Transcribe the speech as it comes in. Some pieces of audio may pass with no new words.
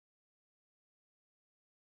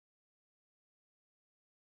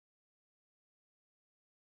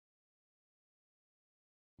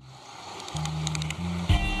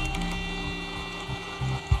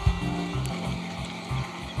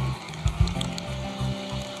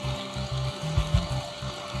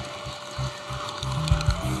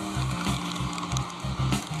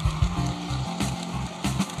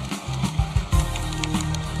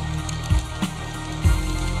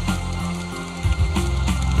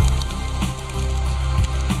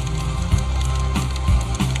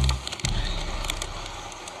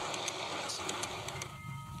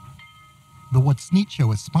What's Neat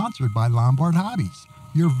show is sponsored by Lombard Hobbies,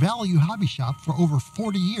 your value hobby shop for over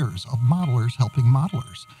 40 years of modelers helping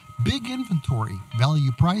modelers. Big inventory,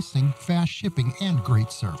 value pricing, fast shipping, and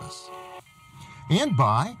great service. And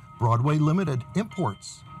by Broadway Limited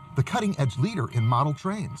Imports, the cutting-edge leader in model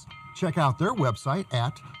trains. Check out their website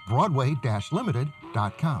at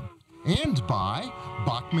broadway-limited.com. And by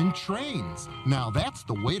Bachmann Trains. Now that's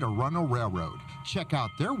the way to run a railroad. Check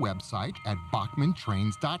out their website at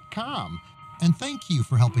bachmanntrains.com. And thank you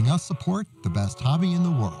for helping us support the best hobby in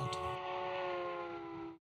the world.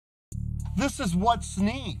 This is What's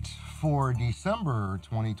Neat for December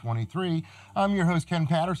 2023. I'm your host, Ken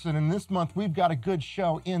Patterson, and this month we've got a good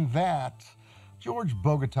show in that George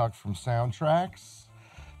Bogatiuk from Soundtracks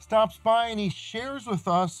stops by and he shares with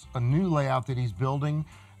us a new layout that he's building.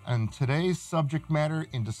 And today's subject matter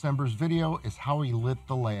in December's video is how he lit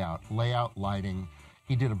the layout lighting.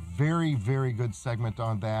 He did a very, very good segment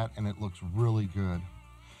on that, and it looks really good.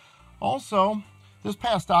 Also, this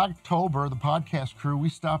past October, the podcast crew, we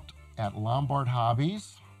stopped at Lombard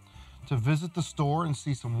Hobbies to visit the store and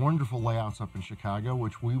see some wonderful layouts up in Chicago,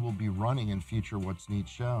 which we will be running in future What's Neat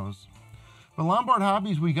shows. But Lombard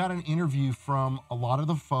Hobbies, we got an interview from a lot of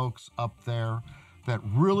the folks up there that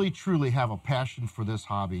really truly have a passion for this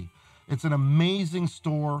hobby. It's an amazing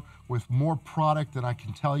store with more product than I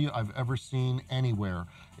can tell you I've ever seen anywhere.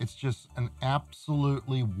 It's just an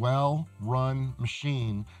absolutely well-run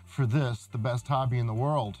machine for this, the best hobby in the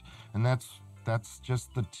world. And that's just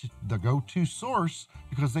the go-to source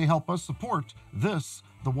because they help us support this,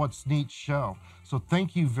 the What's Neat show. So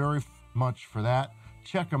thank you very much for that.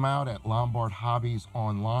 Check them out at Lombard Hobbies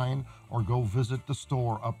online or go visit the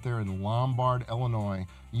store up there in Lombard, Illinois.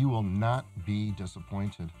 You will not be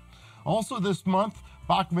disappointed. Also this month,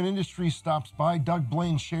 Bachmann Industries stops by. Doug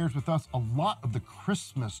Blaine shares with us a lot of the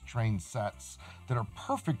Christmas train sets that are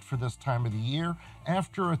perfect for this time of the year.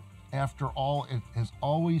 After all, it has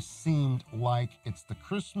always seemed like it's the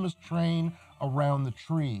Christmas train around the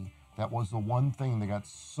tree. That was the one thing that got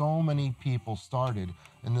so many people started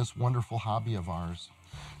in this wonderful hobby of ours.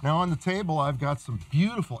 Now on the table, I've got some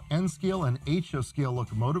beautiful N-scale and HO scale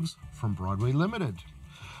locomotives from Broadway Limited.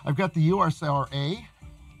 I've got the USRA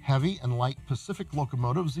heavy and light Pacific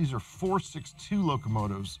locomotives. These are 462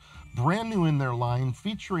 locomotives, brand new in their line,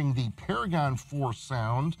 featuring the Paragon 4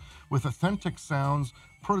 sound with authentic sounds,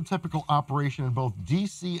 prototypical operation in both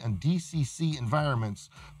DC and DCC environments.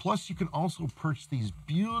 Plus, you can also purchase these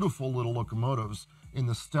beautiful little locomotives in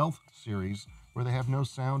the Stealth series where they have no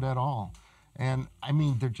sound at all. And I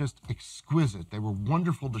mean, they're just exquisite. They were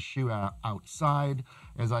wonderful to shoot outside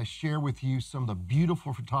as I share with you some of the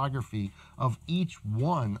beautiful photography of each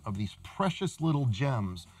one of these precious little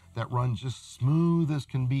gems that run just smooth as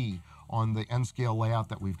can be on the N-scale layout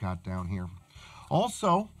that we've got down here.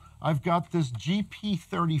 Also, I've got this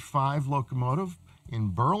GP35 locomotive in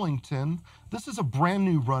Burlington. This is a brand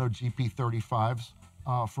new run of GP35s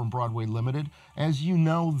from Broadway Limited. As you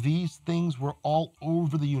know, these things were all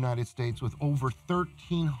over the United States with over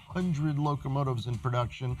 1,300 locomotives in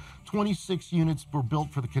production. 26 units were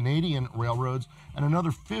built for the Canadian railroads, and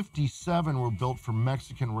another 57 were built for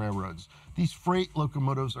Mexican railroads. These freight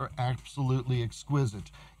locomotives are absolutely exquisite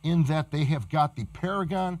in that they have got the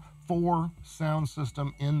Paragon 4 sound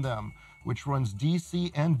system in them, which runs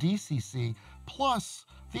DC and DCC. Plus,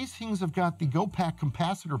 these things have got the Go-Pack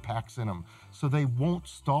capacitor packs in them, so they won't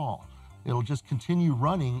stall. It'll just continue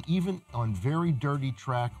running even on very dirty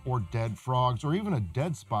track or dead frogs or even a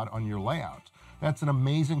dead spot on your layout. That's an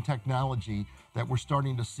amazing technology that we're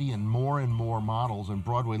starting to see in more and more models, and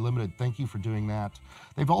Broadway Limited, thank you for doing that.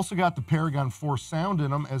 They've also got the Paragon 4 sound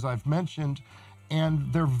in them, as I've mentioned,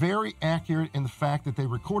 and they're very accurate in the fact that they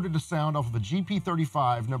recorded the sound off of the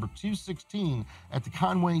GP35 number 216 at the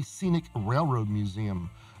Conway Scenic Railroad Museum.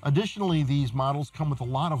 Additionally, these models come with a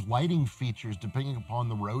lot of lighting features depending upon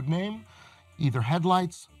the road name, either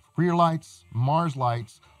headlights, rear lights, Mars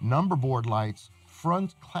lights, number board lights,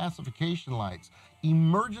 front classification lights,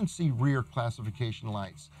 emergency rear classification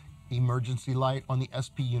lights, emergency light on the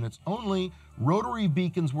SP units only, rotary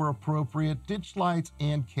beacons were appropriate, ditch lights,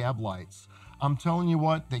 and cab lights. I'm telling you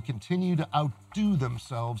what, they continue to outdo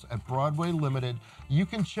themselves at Broadway Limited. You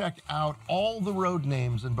can check out all the road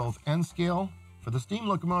names in both N-scale for the steam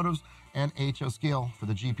locomotives and HO scale for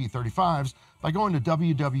the GP35s by going to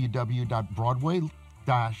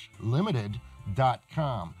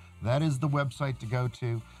www.broadway-limited.com. That is the website to go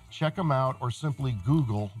to. Check them out or simply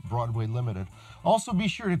Google Broadway Limited. Also, be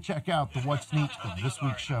sure to check out the What's Neat of this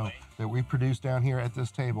week's show that we produce down here at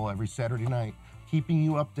this table every Saturday night, keeping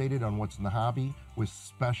you updated on what's in the hobby with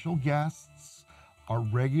special guests, our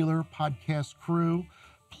regular podcast crew,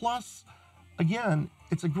 plus Again,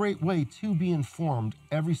 it's a great way to be informed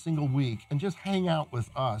every single week and just hang out with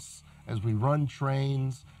us as we run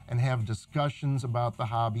trains and have discussions about the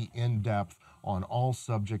hobby in depth on all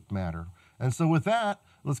subject matter. And so with that,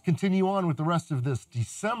 let's continue on with the rest of this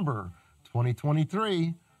December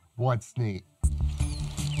 2023 What's Neat.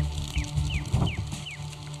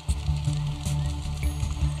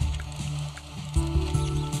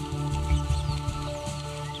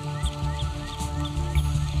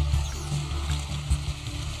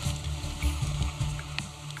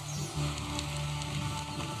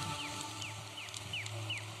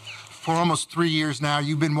 For almost 3 years now,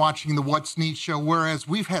 you've been watching the What's Neat show, whereas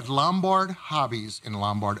we've had Lombard Hobbies in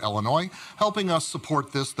Lombard, Illinois, helping us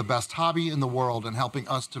support this, the best hobby in the world, and helping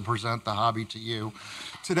us to present the hobby to you.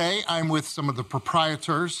 Today, I'm with some of the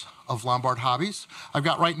proprietors of Lombard Hobbies. I've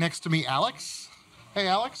got right next to me Alex. Hey,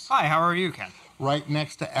 Alex. Hi, how are you, Ken? Right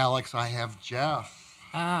next to Alex, I have Jeff.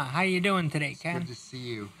 How you doing today, Ken? Good to see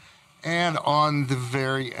you. And on the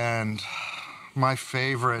very end, my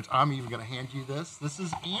favorite, I'm even going to hand you this. This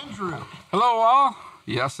is Andrew. Hello, all.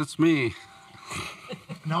 Yes, it's me.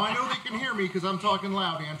 Now, I know they can hear me because I'm talking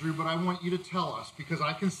loud, Andrew, but I want you to tell us because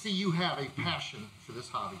I can see you have a passion for this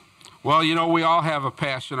hobby. Well, you know, we all have a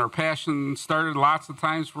passion. Our passion started lots of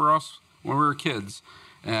times for us when we were kids.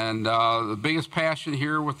 And the biggest passion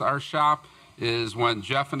here with our shop is when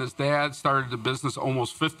Jeff and his dad started the business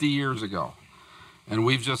almost 50 years ago. And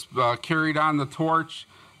we've just carried on the torch.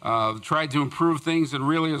 Tried to improve things, and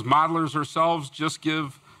really as modelers ourselves, just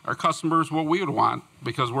give our customers what we would want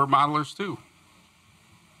because we're modelers too.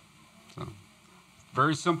 So,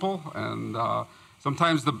 very simple, and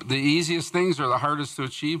sometimes the easiest things are the hardest to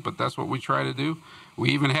achieve, but that's what we try to do. We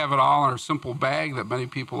even have it all in our simple bag that many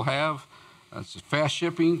people have. It's just fast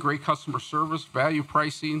shipping, great customer service, value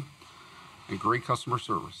pricing, and great customer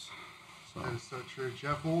service. So. That is so true.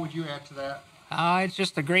 Jeff, what would you add to that? It's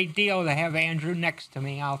just a great deal to have Andrew next to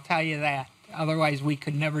me, I'll tell you that. Otherwise, we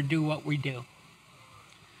could never do what we do.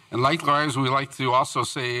 And likewise, we like to also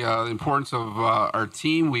say the importance of our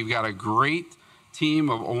team. We've got a great team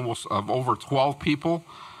of over 12 people,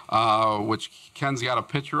 which Ken's got a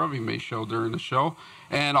picture of. He may show during the show.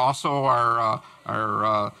 And also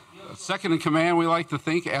our second in command, we like to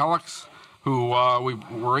think, Alex, who we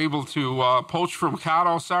were able to poach from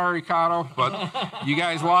Cotto. Sorry, Cotto, but you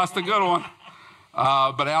guys lost a good one.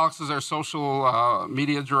 But Alex is our social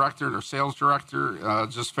media director and our sales director.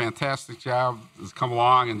 Just fantastic job. Has come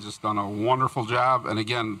along and just done a wonderful job. And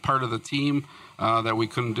again, part of the team that we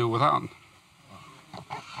couldn't do without.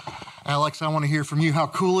 Alex, I want to hear from you how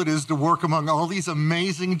cool it is to work among all these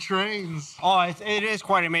amazing trains. Oh, it is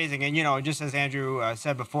quite amazing. And, you know, just as Andrew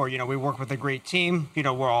said before, you know, we work with a great team. You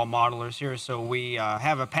know, we're all modelers here, so we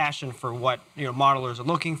have a passion for what, you know, modelers are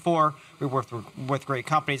looking for. We work with great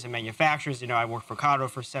companies and manufacturers. You know, I worked for Cotto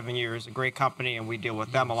for 7 years, a great company, and we deal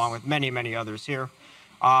with them along with many, many others here.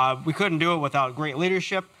 We couldn't do it without great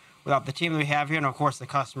leadership, without the team that we have here, and of course the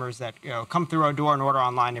customers that, you know, come through our door and order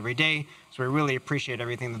online every day. So we really appreciate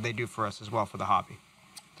everything that they do for us as well for the hobby.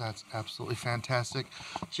 That's absolutely fantastic.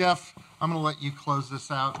 Jeff, I'm going to let you close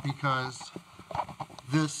this out because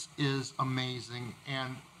this is amazing,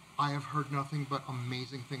 and I have heard nothing but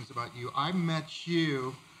amazing things about you. I met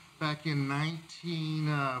you back in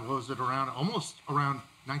almost around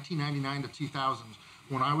 1999 to 2000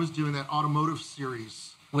 when I was doing that automotive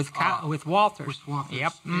series. With Walters. With Walters.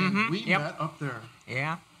 Yep. And we met up there.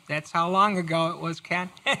 Yeah, that's how long ago it was, Ken.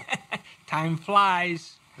 Time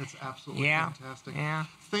flies. That's absolutely fantastic. Yeah.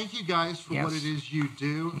 Thank you guys for what it is you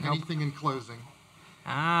do. Nope. Anything in closing?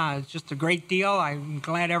 It's just a great deal. I'm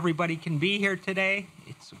glad everybody can be here today.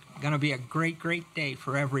 It's going to be a great, great day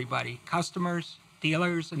for everybody. Customers,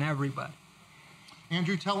 dealers, and everybody.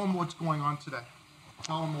 Andrew, tell them what's going on today.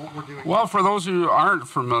 Tell them what we're doing. Well, for those who aren't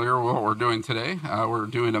familiar with what we're doing today, we're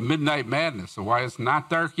doing a Midnight Madness. So why it's not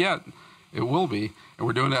dark yet, it will be. And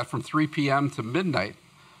we're doing that from 3 p.m. to midnight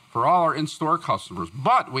for all our in-store customers.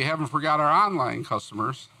 But we haven't forgot our online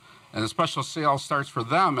customers, and a special sale starts for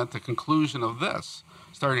them at the conclusion of this,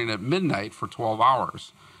 starting at midnight for 12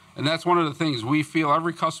 hours. And that's one of the things. We feel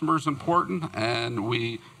every customer is important, and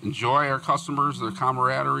we enjoy our customers, their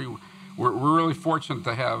camaraderie. We're really fortunate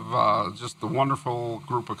to have just the wonderful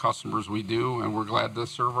group of customers we do, and we're glad to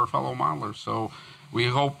serve our fellow modelers. So we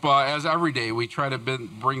hope, as every day, we try to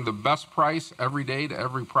bring the best price every day to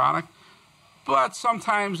every product. But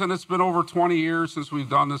sometimes, and it's been over 20 years since we've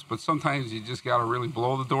done this, but sometimes you just got to really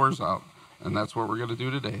blow the doors out. And that's what we're going to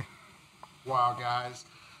do today. Wow, guys.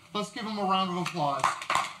 Let's give them a round of applause.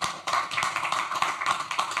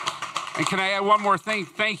 And can I add one more thing?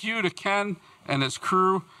 Thank you to Ken and his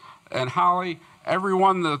crew and Holly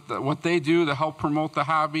everyone what they do to help promote the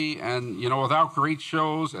hobby, and without great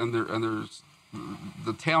shows and there's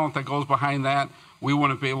the talent that goes behind that, we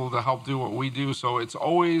wouldn't be able to help do what we do. So it's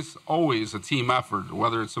always a team effort,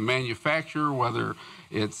 whether it's a manufacturer, whether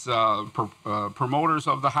it's promoters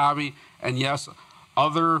of the hobby, and yes,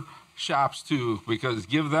 other shops too, because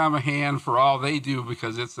give them a hand for all they do,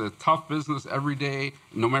 because it's a tough business every day,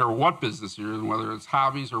 no matter what business you're in, whether it's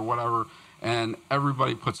hobbies or whatever, and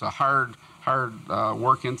everybody puts a hard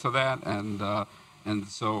work into that, and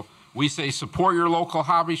so we say support your local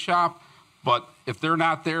hobby shop. But if they're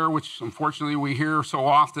not there, which unfortunately we hear so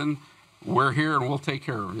often, we're here and we'll take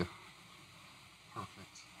care of you.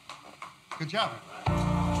 Perfect. Good job.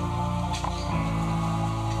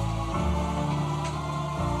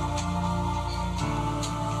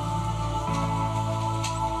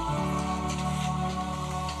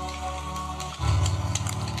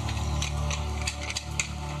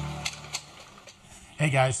 Hey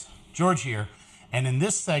guys, George here, and in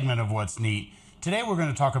this segment of What's Neat, today we're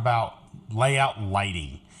going to talk about layout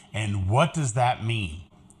lighting and what does that mean.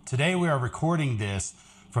 Today we are recording this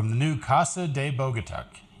from the new Casa de Bogatiuk.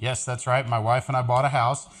 Yes, that's right, my wife and I bought a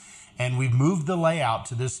house and we've moved the layout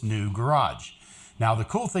to this new garage. Now the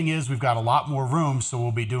cool thing is we've got a lot more room, so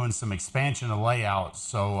we'll be doing some expansion of layout,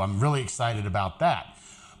 so I'm really excited about that.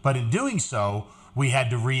 But in doing so, we had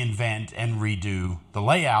to reinvent and redo the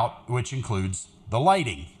layout, which includes the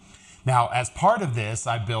lighting. Now, as part of this,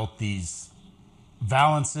 I built these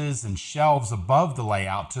valances and shelves above the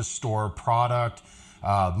layout to store product,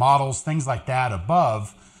 models, things like that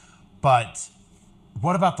above. But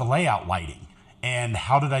what about the layout lighting? And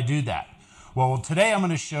how did I do that? Well, today I'm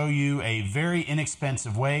going to show you a very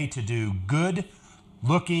inexpensive way to do good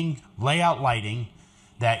looking layout lighting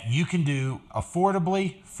that you can do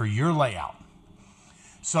affordably for your layout.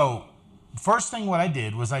 So first thing what I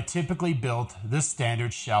did was I typically built this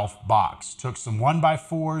standard shelf box. Took some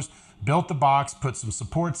 1x4s, built the box, put some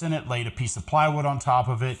supports in it, laid a piece of plywood on top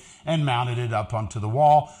of it, and mounted it up onto the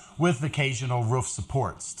wall with occasional roof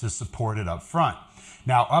supports to support it up front.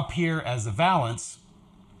 Now up here as a valance,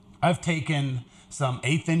 I've taken some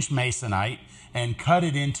 1/8 inch masonite and cut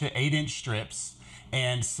it into 8-inch strips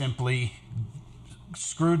and simply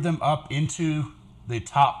screwed them up into the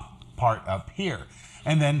top part up here,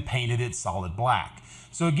 and then painted it solid black.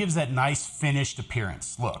 So it gives that nice finished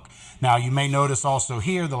appearance look. Now you may notice also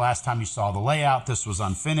here, the last time you saw the layout, this was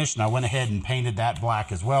unfinished, and I went ahead and painted that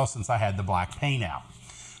black as well since I had the black paint out.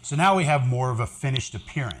 So now we have more of a finished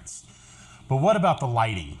appearance. But what about the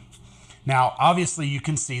lighting? Now obviously you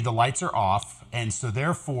can see the lights are off, and so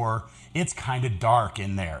therefore it's kind of dark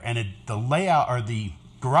in there, and the layout or the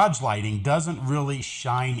garage lighting doesn't really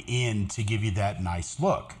shine in to give you that nice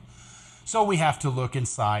look. So we have to look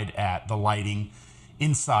inside at the lighting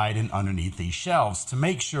inside and underneath these shelves to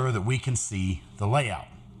make sure that we can see the layout.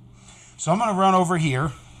 So I'm going to run over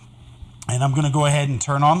here and I'm going to go ahead and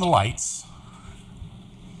turn on the lights.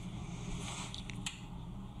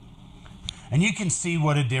 And you can see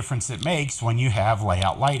what a difference it makes when you have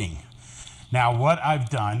layout lighting. Now what I've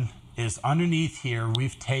done is underneath here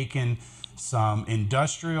we've taken some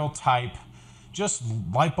industrial type just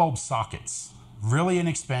light bulb sockets. Really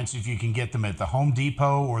inexpensive. You can get them at the Home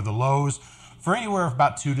Depot or the Lowe's for anywhere of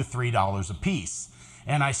about $2 to $3 a piece.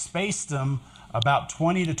 And I spaced them about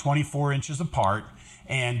 20 to 24 inches apart,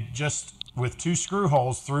 and just with 2 screw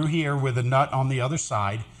holes through here with a nut on the other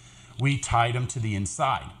side, we tied them to the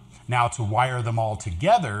inside. Now to wire them all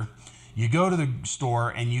together, you go to the store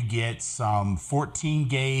and you get some 14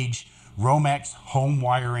 gauge Romex home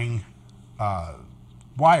wiring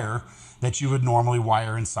wire that you would normally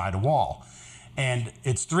wire inside a wall. And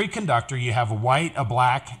it's 3 conductor. You have a white, a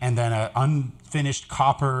black, and then an unfinished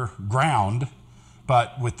copper ground.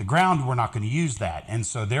 But with the ground, we're not going to use that. And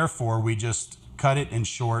so therefore, we just cut it in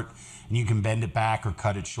short, and you can bend it back or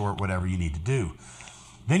cut it short, whatever you need to do.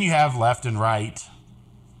 Then you have left and right,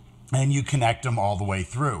 and you connect them all the way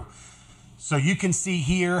through. So you can see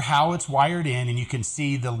here how it's wired in, and you can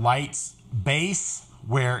see the light's base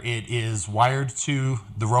where it is wired to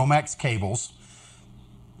the Romex cables.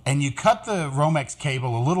 And you cut the Romex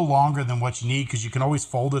cable a little longer than what you need, because you can always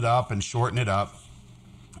fold it up and shorten it up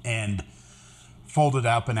and fold it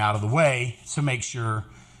up and out of the way to make sure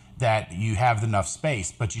that you have enough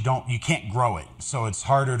space, but you can't grow it. So it's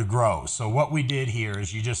harder to grow. So what we did here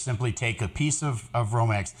is you just simply take a piece of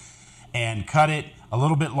Romex and cut it a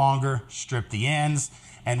little bit longer, strip the ends.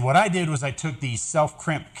 And what I did was I took these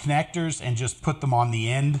self-crimp connectors and just put them on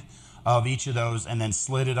the end of each of those, and then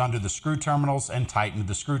slid it under the screw terminals and tightened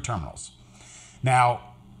the screw terminals. Now,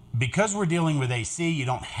 because we're dealing with AC, you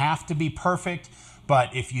don't have to be perfect, but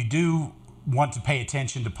if you do want to pay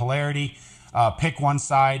attention to polarity, pick one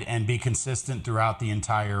side and be consistent throughout the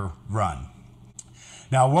entire run.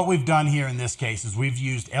 Now, what we've done here in this case is we've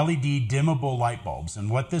used LED dimmable light bulbs. And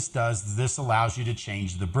what this does is this allows you to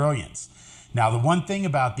change the brilliance. Now, the one thing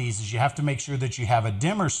about these is you have to make sure that you have a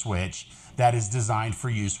dimmer switch that is designed for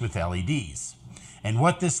use with LEDs. And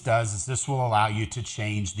what this does is this will allow you to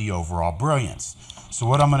change the overall brilliance. So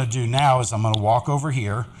what I'm going to do now is I'm going to walk over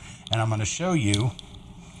here and I'm going to show you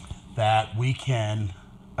that we can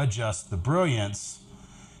adjust the brilliance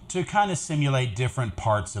to kind of simulate different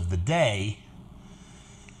parts of the day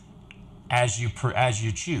as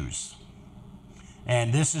you choose.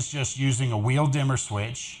 And this is just using a wheel dimmer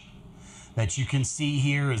switch that you can see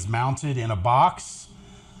here is mounted in a box,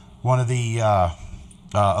 one of the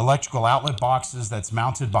electrical outlet boxes that's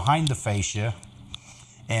mounted behind the fascia.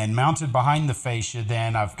 And mounted behind the fascia,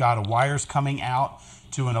 then I've got wires coming out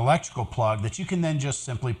to an electrical plug that you can then just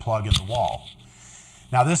simply plug in the wall.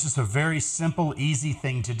 Now, this is a very simple, easy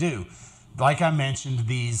thing to do. Like I mentioned,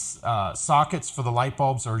 these sockets for the light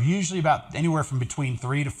bulbs are usually about anywhere from between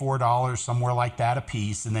 $3 to $4, somewhere like that a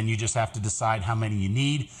piece, and then you just have to decide how many you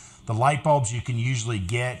need. The light bulbs you can usually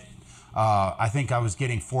get, I think I was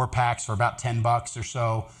getting 4 packs for about 10 bucks or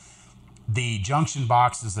so. The junction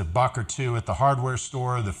box is $1 or $2 at the hardware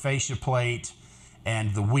store, the fascia plate,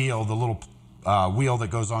 and the wheel, the little wheel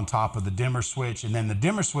that goes on top of the dimmer switch. And then the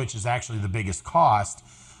dimmer switch is actually the biggest cost,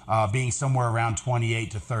 being somewhere around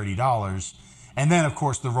 $28 to $30. And then, of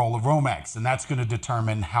course, the roll of Romex, and that's going to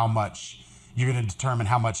determine how much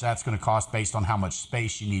that's going to cost based on how much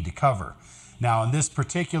space you need to cover. Now, in this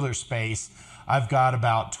particular space, I've got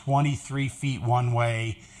about 23 feet one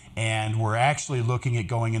way, and we're actually looking at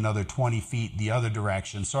going another 20 feet the other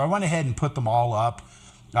direction. So I went ahead and put them all up,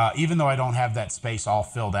 even though I don't have that space all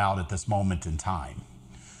filled out at this moment in time.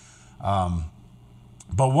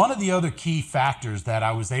 But one of the other key factors that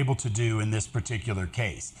I was able to do in this particular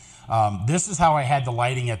case, this is how I had the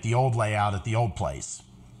lighting at the old layout at the old place.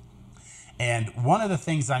 And one of the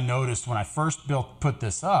things I noticed when I first put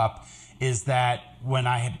this up is that when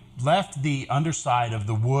I had left the underside of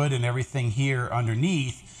the wood and everything here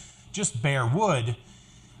underneath, just bare wood,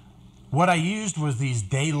 what I used was these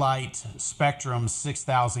Daylight Spectrum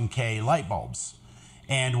 6000K light bulbs.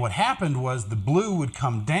 And what happened was the blue would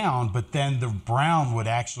come down, but then the brown would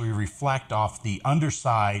actually reflect off the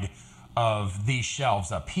underside of these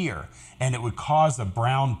shelves up here. And it would cause a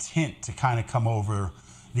brown tint to kind of come over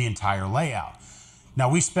the entire layout. Now,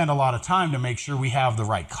 we spent a lot of time to make sure we have the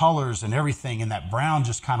right colors and everything, and that brown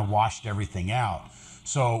just kind of washed everything out.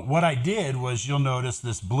 So what I did was, you'll notice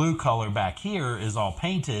this blue color back here is all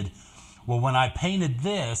painted. Well, when I painted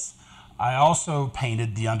this, I also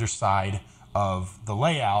painted the underside of the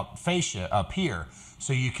layout fascia up here.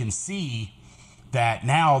 So you can see that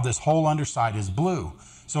now this whole underside is blue.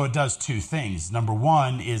 So it does two things. Number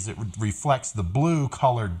one is it reflects the blue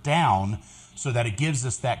color down so that it gives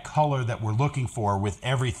us that color that we're looking for with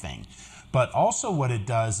everything. But also what it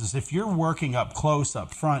does is if you're working up close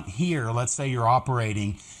up front here, let's say you're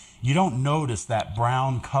operating, you don't notice that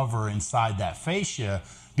brown cover inside that fascia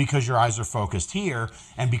because your eyes are focused here,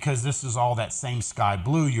 and because this is all that same sky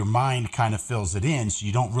blue, your mind kind of fills it in, so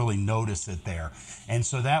you don't really notice it there. And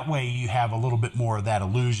so that way you have a little bit more of that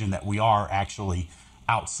illusion that we are actually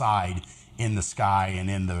outside in the sky and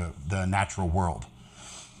in the natural world.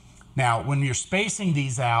 Now, when you're spacing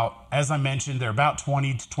these out, as I mentioned, they're about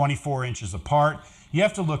 20 to 24 inches apart. You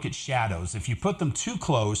have to look at shadows. If you put them too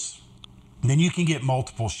close, then you can get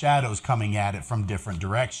multiple shadows coming at it from different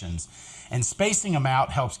directions. And spacing them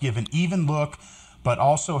out helps give an even look, but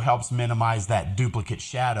also helps minimize that duplicate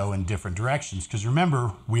shadow in different directions. Because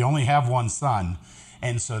remember, we only have one sun.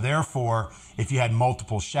 And so therefore, if you had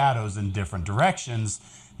multiple shadows in different directions,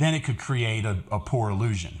 then it could create a poor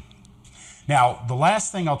illusion. Now, the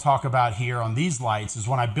last thing I'll talk about here on these lights is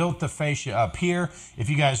when I built the fascia up here. If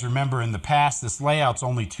you guys remember in the past, this layout's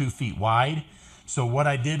only 2 feet wide. So what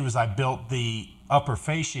I did was I built the upper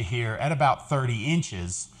fascia here at about 30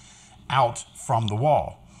 inches out from the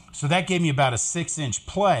wall. So that gave me about a 6-inch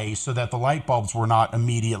play so that the light bulbs were not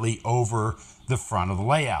immediately over the front of the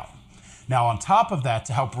layout. Now, on top of that,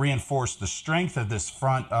 to help reinforce the strength of this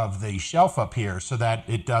front of the shelf up here so that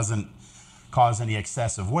it doesn't cause any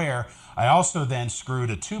excessive wear, I also then screwed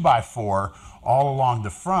a 2x4 all along the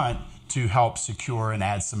front to help secure and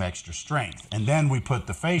add some extra strength. And then we put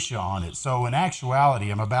the fascia on it. So in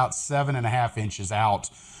actuality, I'm about 7.5 inches out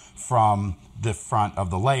from the front of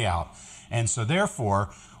the layout. And so therefore,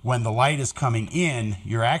 when the light is coming in,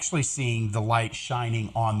 you're actually seeing the light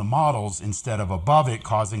shining on the models instead of above it,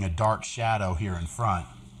 causing a dark shadow here in front.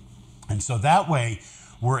 And so that way,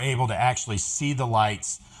 we're able to actually see the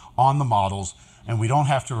lights on the models, and we don't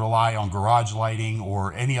have to rely on garage lighting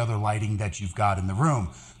or any other lighting that you've got in the room.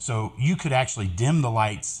 So you could actually dim the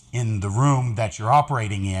lights in the room that you're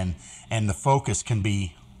operating in, and the focus can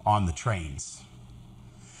be on the trains.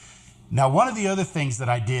 Now, one of the other things that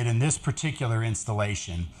I did in this particular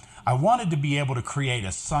installation, I wanted to be able to create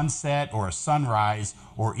a sunset or a sunrise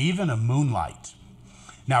or even a moonlight.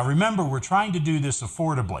 Now remember, we're trying to do this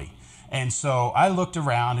affordably. And so I looked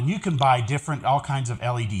around, and you can buy all kinds of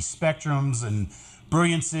LED spectrums and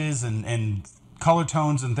brilliances and color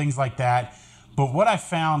tones and things like that. But what I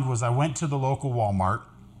found was I went to the local Walmart,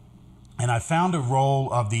 and I found a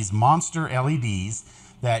roll of these monster LEDs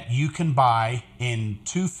that you can buy in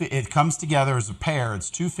it comes together as a pair.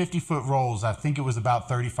 It's two 50-foot rolls. I think it was about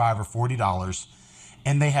 $35 or $40,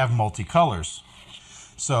 and they have multicolors.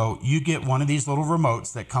 So you get one of these little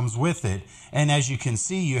remotes that comes with it, and as you can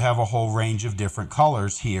see, you have a whole range of different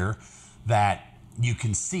colors here that you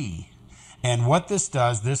can see. And what this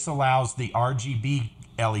does, this allows the RGB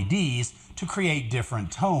LEDs to create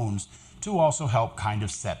different tones to also help kind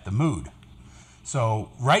of set the mood.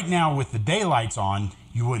 So right now with the daylights on,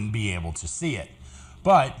 you wouldn't be able to see it.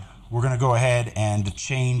 But we're going to go ahead and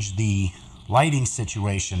change the lighting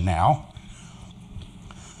situation now.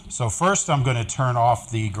 So first I'm going to turn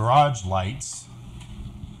off the garage lights,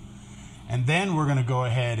 and then we're going to go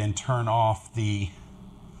ahead and turn off the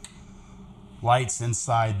lights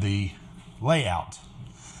inside the layout.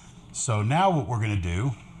 So now what we're going to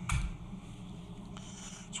do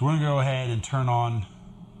is we're going to go ahead and turn on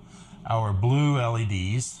our blue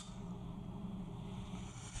LEDs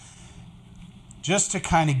just to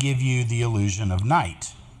kind of give you the illusion of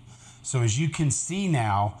night. So as you can see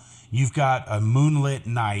now, you've got a moonlit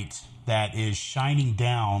night that is shining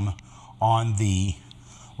down on the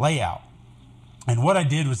layout. And what I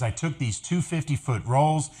did was I took these two 50-foot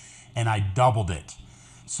rolls and I doubled it.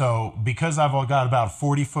 So because I've got about a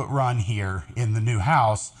 40-foot run here in the new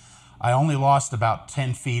house, I only lost about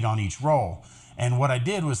 10 feet on each roll. And what I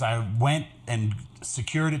did was I went and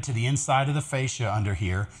secured it to the inside of the fascia under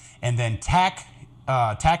here, and then tacked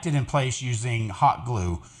it in place using hot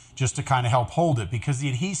glue just to kind of help hold it, because the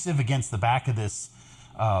adhesive against the back of this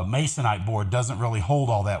masonite board doesn't really hold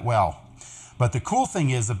all that well. But the cool thing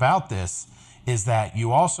is about this is that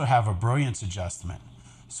you also have a brilliance adjustment.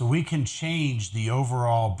 So we can change the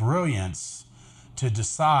overall brilliance to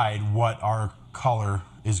decide what our color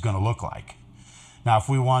is going to look like. Now, if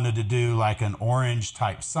we wanted to do like an orange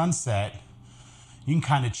type sunset, you can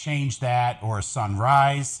kind of change that, or a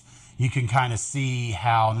sunrise. You can kind of see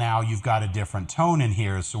how now you've got a different tone in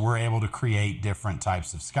here, so we're able to create different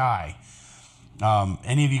types of sky.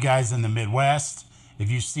 Any of you guys in the Midwest,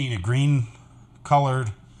 if you've seen a green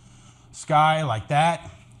colored sky like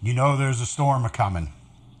that, you know there's a storm a-coming.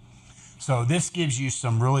 So this gives you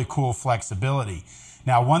some really cool flexibility.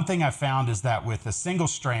 Now, one thing I found is that with a single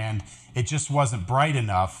strand, it just wasn't bright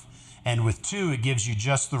enough. And with two, it gives you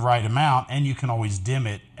just the right amount, and you can always dim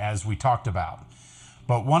it, as we talked about.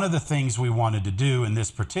 But one of the things we wanted to do in this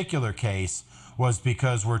particular case was,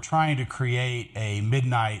 because we're trying to create a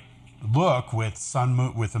midnight look with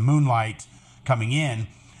the moonlight coming in,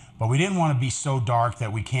 but we didn't want to be so dark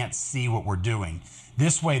that we can't see what we're doing.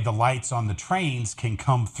 This way, the lights on the trains can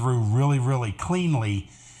come through really, really cleanly,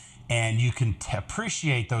 and you can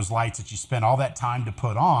appreciate those lights that you spent all that time to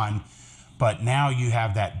put on, but now you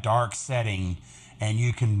have that dark setting, and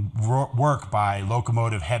you can work by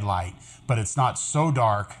locomotive headlight, but it's not so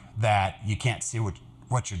dark that you can't see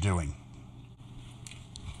what you're doing.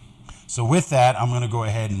 So with that, I'm going to go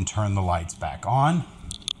ahead and turn the lights back on.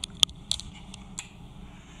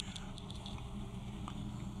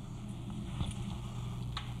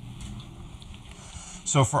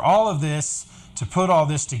 So for all of this, to put all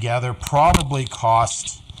this together probably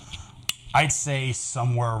cost, I'd say,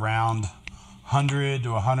 somewhere around $100 to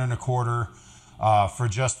 $125 for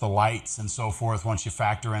just the lights and so forth, once you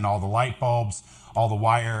factor in all the light bulbs, all the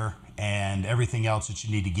wire, and everything else that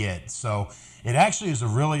you need to get. So it actually is a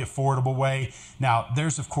really affordable way. Now,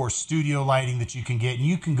 there's of course studio lighting that you can get, and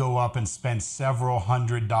you can go up and spend several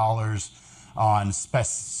 $100s on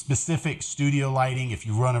specific studio lighting if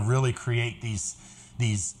you want to really create these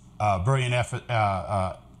brilliant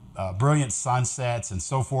sunsets and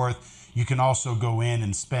so forth. You can also go in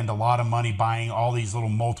and spend a lot of money buying all these little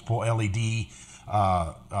multiple LED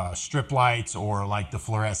strip lights, or like the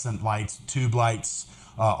fluorescent lights, tube lights,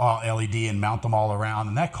 all LED, and mount them all around,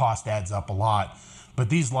 and that cost adds up a lot. But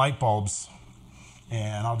these light bulbs,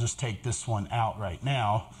 and I'll just take this one out right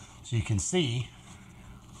now so you can see,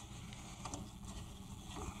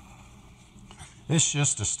 It's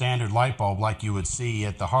just a standard light bulb like you would see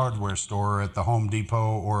at the hardware store, at the Home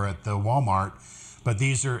Depot, or at the Walmart. But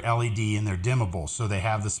these are LED and they're dimmable, so they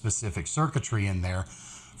have the specific circuitry in there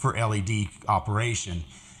for LED operation.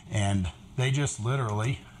 And they just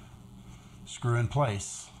literally screw in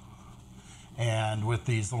place. And with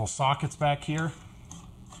these little sockets back here,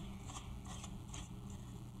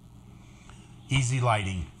 easy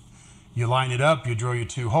lighting. You line it up, you drill your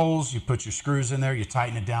 2 holes, you put your screws in there, you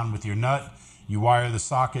tighten it down with your nut, you wire the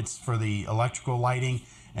sockets for the electrical lighting,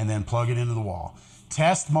 and then plug it into the wall.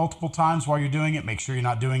 Test multiple times while you're doing it. Make sure you're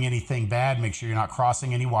not doing anything bad. Make sure you're not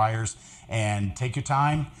crossing any wires, and take your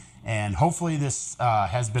time. And hopefully this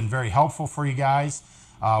has been very helpful for you guys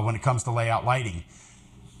when it comes to layout lighting.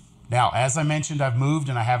 Now, as I mentioned, I've moved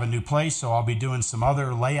and I have a new place, so I'll be doing some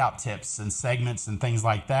other layout tips and segments and things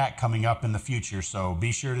like that coming up in the future. So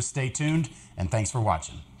be sure to stay tuned, and thanks for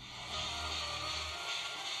watching.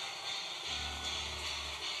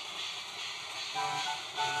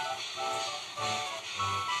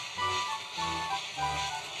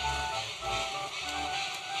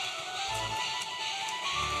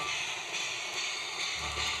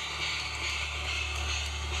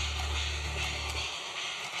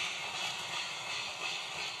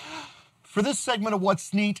 For this segment of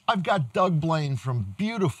What's Neat, I've got Doug Blaine from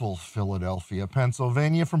beautiful Philadelphia,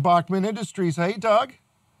 Pennsylvania, from Bachmann Industries. Hey, Doug.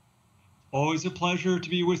 Always a pleasure to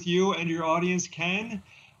be with you and your audience, Ken.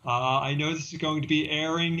 I know this is going to be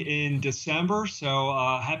airing in December, so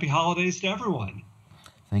happy holidays to everyone.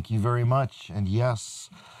 Thank you very much. And yes,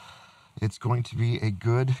 it's going to be a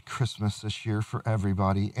good Christmas this year for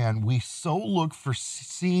everybody. And we so look for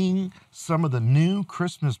seeing some of the new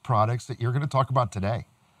Christmas products that you're going to talk about today.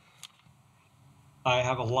 I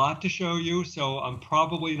have a lot to show you, so I'm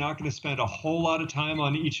probably not going to spend a whole lot of time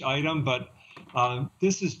on each item, but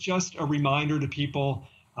this is just a reminder to people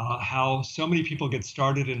how so many people get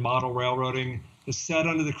started in model railroading. The set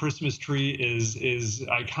under the Christmas tree is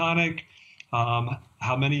iconic.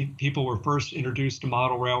 How many people were first introduced to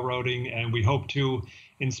model railroading, and we hope to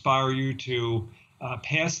inspire you to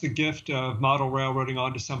pass the gift of model railroading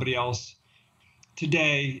on to somebody else.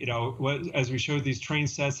 Today, as we showed these train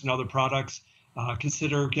sets and other products,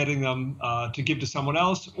 consider getting them to give to someone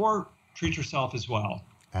else, or treat yourself as well.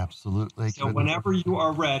 Absolutely. So whenever you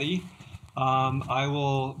are ready,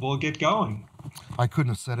 we'll get going. I couldn't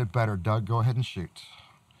have said it better, Doug. Go ahead and shoot.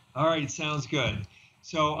 All right, sounds good.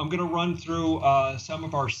 So I'm going to run through some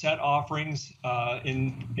of our set offerings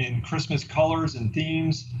in Christmas colors and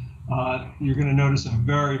themes. You're going to notice a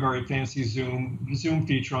very, very fancy zoom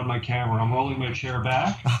feature on my camera. I'm rolling my chair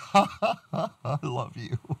back. I love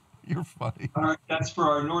you. You're funny. All right, that's for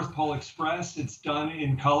our North Pole Express. It's done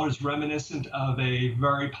in colors reminiscent of a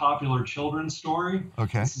very popular children's story.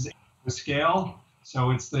 Okay. This is a scale,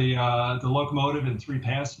 so it's the locomotive and two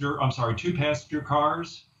passenger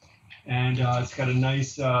cars, and it's got a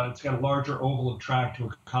nice, it's got a larger oval of track to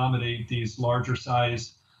accommodate these larger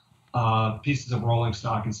size pieces of rolling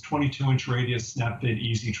stock. It's 22-inch radius snap fit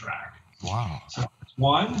easy track. Wow. So that's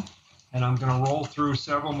one, and I'm going to roll through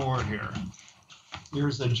several more here.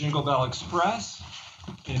 Here's a Jingle Bell Express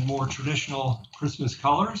in more traditional Christmas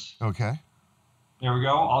colors. Okay. There we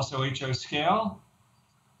go. Also HO scale.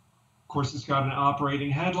 Of course, it's got an operating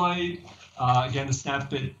headlight. Again, the snap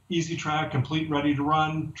fit easy track, complete, ready to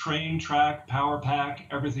run, train, track, power pack,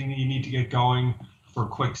 everything that you need to get going for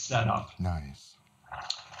quick setup. Nice.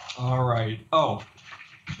 All right. Oh,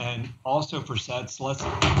 and also for sets,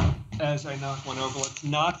 as I knock one over, let's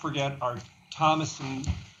not forget our Thomas and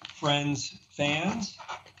Friends fans.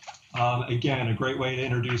 Again, a great way to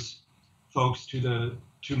introduce folks to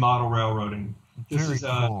model railroading. This Very is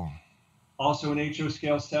cool. Also an HO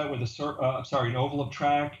scale set with an oval of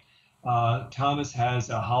track. Thomas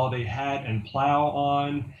has a holiday hat and plow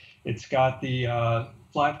on. It's got the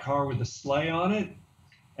flat car with a sleigh on it,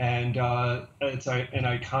 and it's an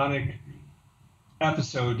iconic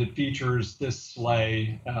episode that features this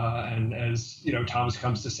sleigh, and as you know, Thomas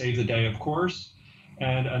comes to save the day, of course.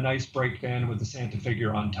 And a nice brake van with the Santa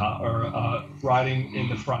figure on top, or riding in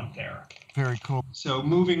the front there. Very cool. So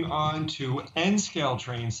moving on to N-scale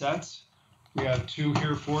train sets, we have two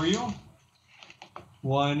here for you.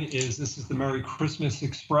 One is, this is the Merry Christmas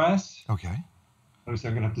Express. Okay. Notice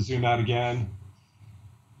I'm going to have to zoom out again.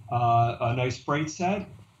 A nice freight set.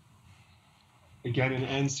 Again, in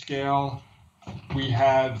N-scale. We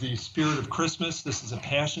have the Spirit of Christmas. This is a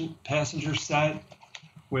passenger set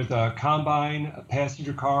with a combine, a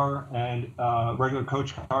passenger car, and a regular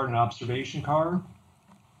coach car and an observation car.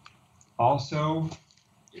 Also,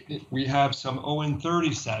 we have some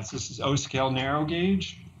ON30 sets. This is O-scale narrow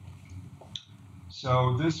gauge.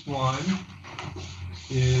 So this one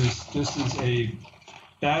this is a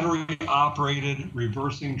battery-operated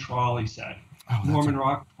reversing trolley set.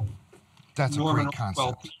 Oh, that's a great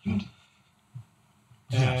concept. Themed.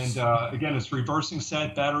 Yes. And again, it's reversing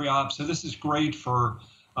set, battery op. So this is great for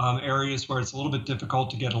areas where it's a little bit difficult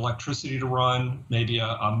to get electricity to run, maybe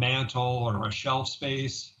a mantle or a shelf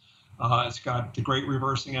space. It's got the great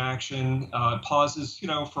reversing action. Pauses,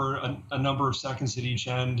 for a number of seconds at each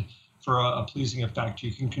end for a pleasing effect.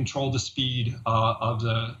 You can control the speed of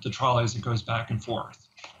the trolley as it goes back and forth.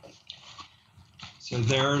 So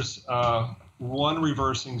there's one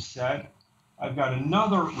reversing set. I've got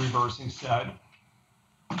another reversing set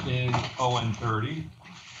in ON30,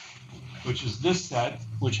 which is this set,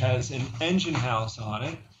 which has an engine house on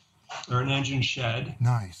it, or an engine shed.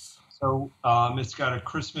 Nice. So it's got a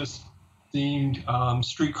Christmas-themed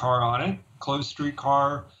streetcar on it, closed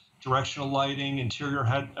streetcar, directional lighting, interior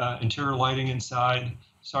lighting inside.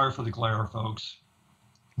 Sorry for the glare, folks.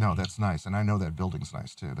 No, that's nice, and I know that building's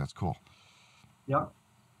nice too. That's cool. Yep.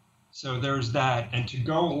 So there's that, and to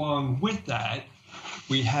go along with that,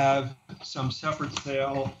 we have some separate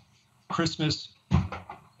sale Christmas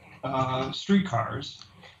streetcars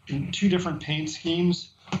in two different paint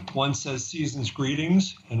schemes. One says Season's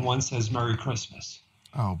Greetings, and one says Merry Christmas.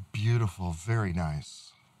 Oh, beautiful. Very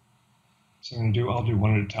nice. So I'll do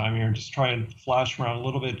one at a time here. Just try and flash around a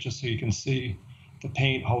little bit just so you can see the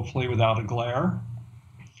paint, hopefully without a glare.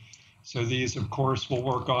 So these, of course, will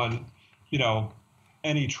work on,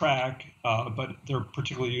 any track, but they're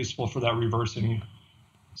particularly useful for that reversing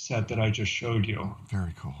set that I just showed you.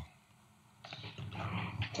 Very cool.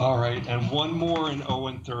 All right, and one more in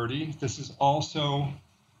ON30. This is also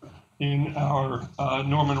in our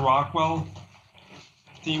Norman Rockwell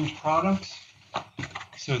themed products.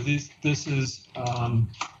 So this is a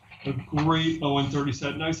great ON30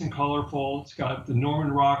 set, nice and colorful. It's got the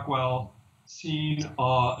Norman Rockwell scene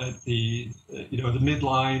at the the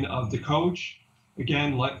midline of the coach.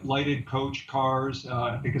 Again, lighted coach cars.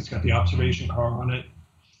 I think it's got the observation car on it.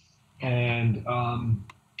 And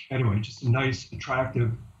anyway, just a nice,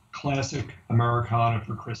 attractive, classic Americana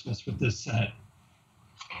for Christmas with this set.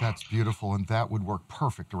 That's beautiful, and that would work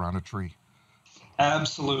perfect around a tree.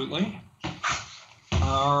 Absolutely.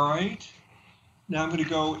 All right. Now I'm going to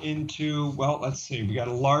go into, let's see. We got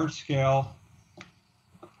a large scale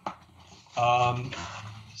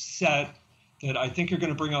set that I think you're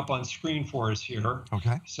going to bring up on screen for us here.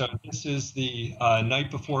 Okay. So this is the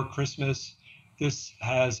night before Christmas. This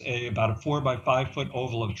has about a 4 by 5 foot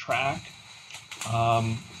oval of track.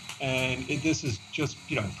 And this is just,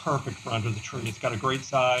 perfect for under the tree. It's got a great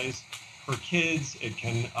size for kids. It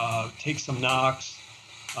can take some knocks.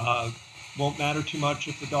 Won't matter too much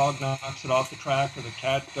if the dog knocks it off the track or the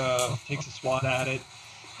cat takes a swat at it.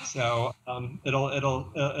 So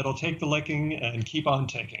it'll take the licking and keep on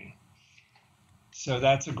ticking. So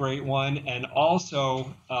that's a great one. And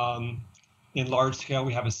also in large scale,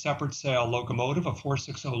 we have a separate sale locomotive, a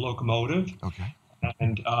 460 locomotive. Okay.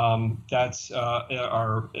 And that's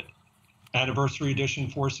our anniversary edition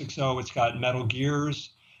 460. It's got metal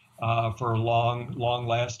gears for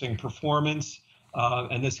long-lasting performance.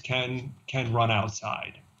 And this can run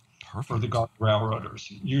outside. Perfect. For the Garden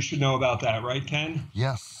Railroaders. You should know about that, right, Ken?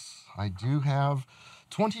 Yes, I do have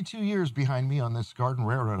 22 years behind me on this Garden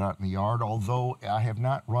Railroad out in the yard, although I have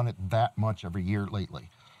not run it that much every year lately.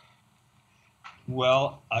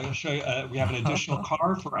 Well, I will show you. We have an additional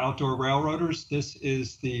car for outdoor railroaders. This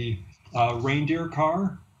is the reindeer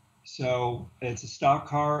car. So it's a stock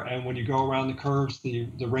car, and when you go around the curves, the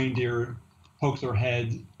reindeer poke their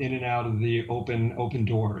head in and out of the open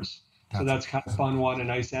doors. So that's kind of fun one, a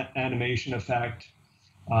nice animation effect.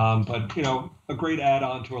 But, a great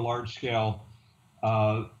add-on to a large-scale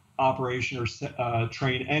operation or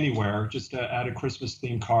train anywhere. Just to add a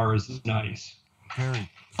Christmas-themed car is nice.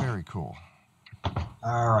 Very, very cool.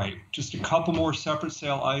 All right, just a couple more separate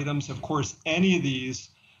sale items. Of course, any of these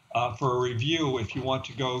for a review, if you want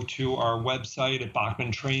to go to our website at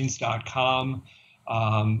bachmanntrains.com,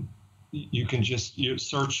 you can just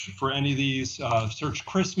search for any of these, search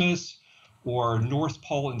Christmas or North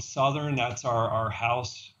Pole and Southern. That's our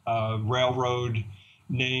house railroad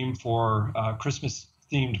name for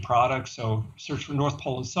Christmas-themed products. So search for North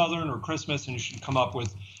Pole and Southern or Christmas, and you should come up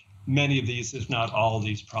with many of these, if not all of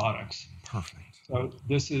these products. Perfect. So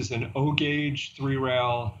this is an O-gauge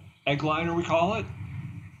 3-rail egg liner, we call it.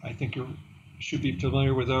 I think you should be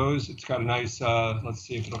familiar with those. It's got a nice, let's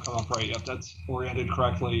see if it'll come up right. Yep, that's oriented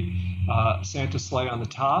correctly. Santa sleigh on the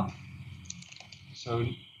top. So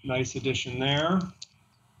nice addition there.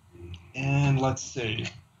 And let's see.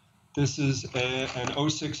 This is an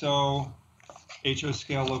 060 HO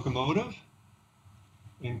scale locomotive.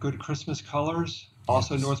 in good Christmas colors.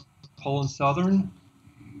 Also Yes. North Pole and Southern.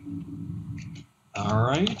 All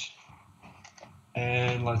right.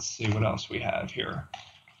 And let's see what else we have here.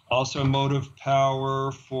 Also motive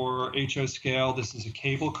power for HO scale. This is a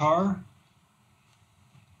cable car.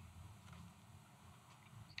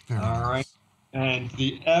 Very All right. nice. And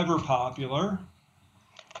the ever popular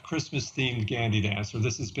Christmas themed Gandy Dancer.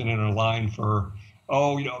 This has been in our line for,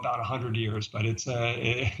 about 100 years, but it's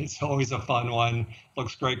always a fun one.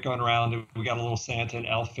 Looks great going around. We got a little Santa and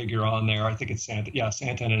elf figure on there. I think it's Santa. Yeah,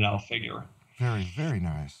 Santa and an elf figure. Very, very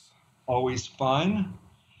nice. Always fun.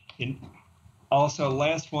 And also,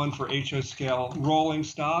 last one for HO scale rolling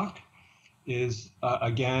stock is,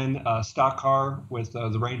 again, a stock car with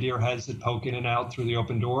the reindeer heads that poke in and out through the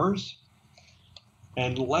open doors.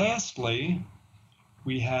 And lastly,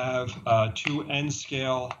 we have 2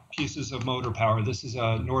 N-scale pieces of motor power. This is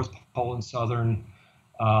a North Pole and Southern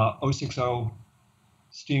 060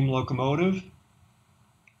 steam locomotive.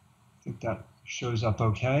 I think that shows up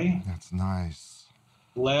okay. That's nice.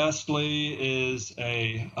 Lastly is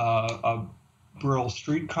a Brill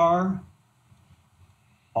streetcar,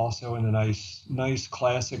 also in the nice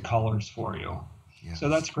classic colors for you. Yes. So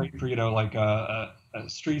that's great for, like a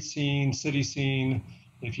street scene, city scene.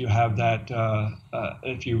 If you have that,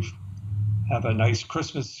 if you have a nice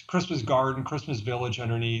Christmas garden, Christmas village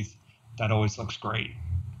underneath, that always looks great.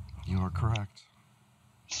 You are correct.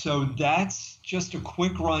 So that's just a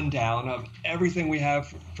quick rundown of everything we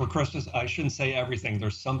have for Christmas. I shouldn't say everything.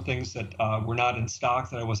 There's some things that were not in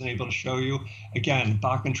stock that I wasn't able to show you. Again,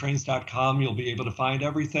 BachmannTrains.com, you'll be able to find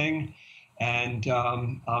everything. And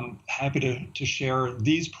I'm happy to share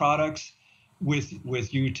these products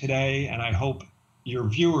with you today, and I hope your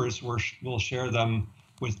viewers will share them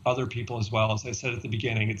with other people as well. As I said at the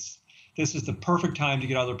beginning, this is the perfect time to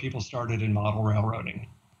get other people started in model railroading.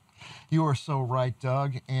 You are so right,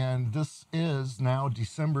 Doug. And this is now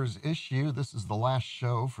December's issue. This is the last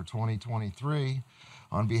show for 2023.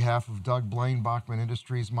 On behalf of Doug Blaine, Bachmann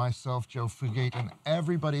Industries, myself, Joe Fugate, and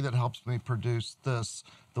everybody that helps me produce this,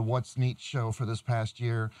 the What's Neat show for this past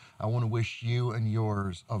year, I want to wish you and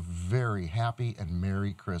yours a very happy and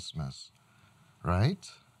Merry Christmas. Right?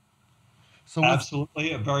 So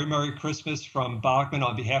absolutely. A very Merry Christmas from Bachmann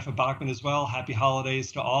on behalf of Bachmann as well. Happy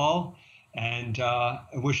holidays to all. And I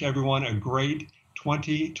wish everyone a great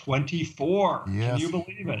 2024. Yes, can you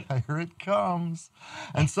believe it? Here it comes.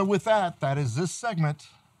 And so with that is this segment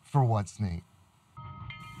for What's Neat.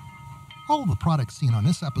 All of the products seen on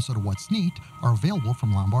this episode of What's Neat are available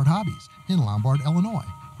from Lombard Hobbies in Lombard, Illinois,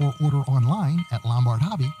 or order online at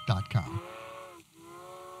lombardhobby.com.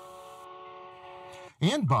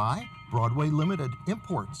 And by Broadway Limited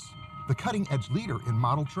Imports, the cutting-edge leader in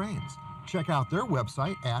model trains. Check out their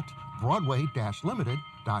website at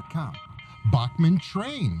broadway-limited.com. Bachmann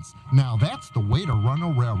Trains. Now that's the way to run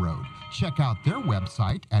a railroad. Check out their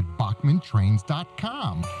website at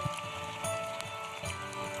bachmanntrains.com.